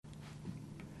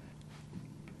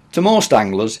To most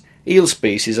anglers, eel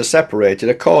species are separated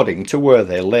according to where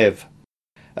they live.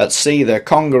 At sea they're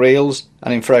conger eels,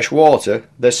 and in fresh water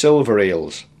they're silver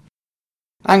eels.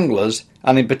 Anglers,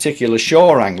 and in particular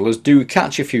shore anglers, do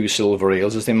catch a few silver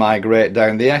eels as they migrate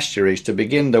down the estuaries to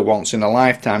begin their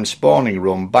once-in-a-lifetime spawning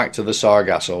run back to the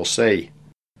Sargasso Sea.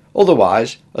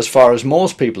 Otherwise, as far as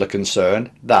most people are concerned,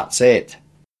 that's it.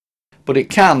 But it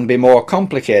can be more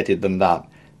complicated than that,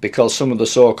 because some of the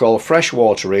so-called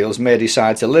freshwater eels may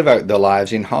decide to live out their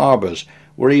lives in harbours,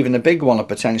 where even a big one of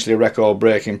potentially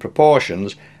record-breaking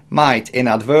proportions might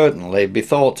inadvertently be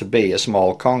thought to be a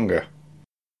small conger.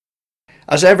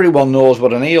 As everyone knows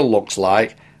what an eel looks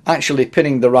like, actually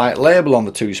pinning the right label on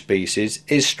the two species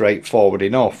is straightforward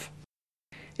enough.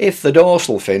 If the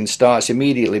dorsal fin starts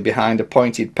immediately behind a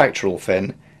pointed pectoral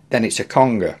fin, then it's a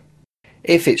conger.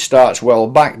 If it starts well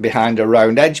back behind a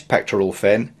round-edged pectoral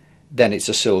fin, then it's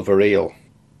a silver eel.